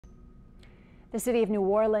The city of New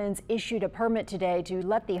Orleans issued a permit today to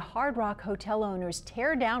let the Hard Rock hotel owners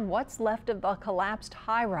tear down what's left of the collapsed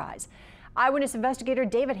high-rise. Eyewitness investigator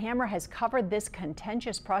David Hammer has covered this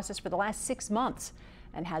contentious process for the last 6 months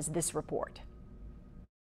and has this report.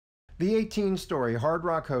 The 18-story Hard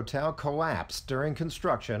Rock Hotel collapsed during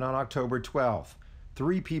construction on October 12th.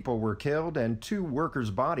 3 people were killed and 2 workers'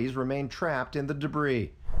 bodies remain trapped in the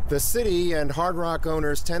debris. The city and Hard Rock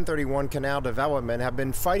owners 1031 Canal Development have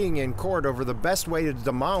been fighting in court over the best way to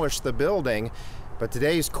demolish the building. But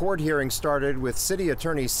today's court hearing started with City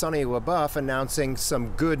Attorney Sunni LeBeouf announcing some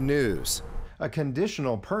good news. A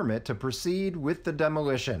conditional permit to proceed with the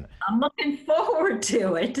demolition. I'm looking forward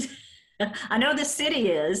to it. I know the city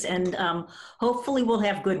is, and hopefully we'll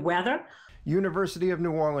have good weather. University of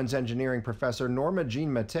New Orleans engineering professor Norma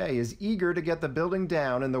Jean Mattei is eager to get the building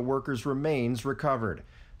down and the workers' remains recovered.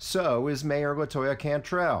 So is Mayor Latoya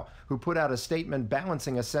Cantrell, who put out a statement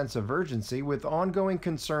balancing a sense of urgency with ongoing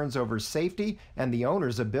concerns over safety and the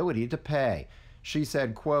owner's ability to pay. She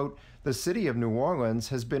said, quote, "The city of New Orleans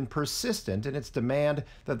has been persistent in its demand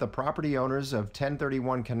that the property owners of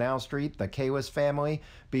 1031 Canal Street, the Kalis family,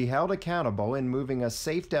 be held accountable in moving a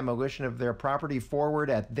safe demolition of their property forward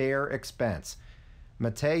at their expense."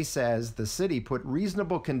 Mattei says the city put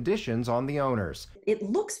reasonable conditions on the owners. It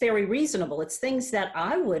looks very reasonable. It's things that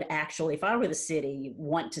I would actually, if I were the city,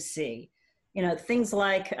 want to see. You know, things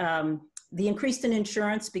like the increase in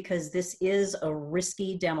insurance, because this is a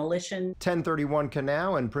risky demolition. 1031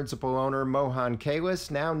 Canal and principal owner Mohan Kalis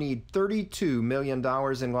now need $32 million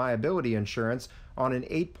in liability insurance on an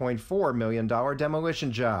 $8.4 million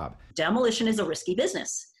demolition job. Demolition is a risky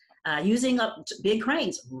business. Using up big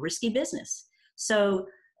cranes, risky business. So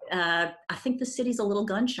I think the city's a little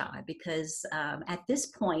gun shy because at this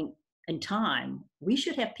point in time, we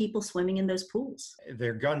should have people swimming in those pools.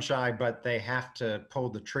 They're gun shy, but they have to pull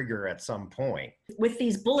the trigger at some point. With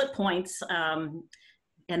these bullet points and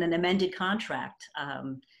an amended contract,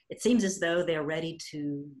 it seems as though they're ready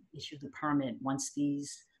to issue the permit once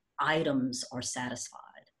these items are satisfied.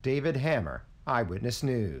 David Hammer, Eyewitness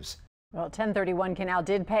News. Well, 1031 Canal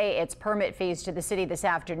did pay its permit fees to the city this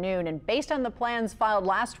afternoon, and based on the plans filed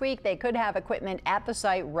last week, they could have equipment at the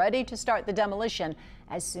site ready to start the demolition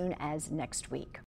as soon as next week.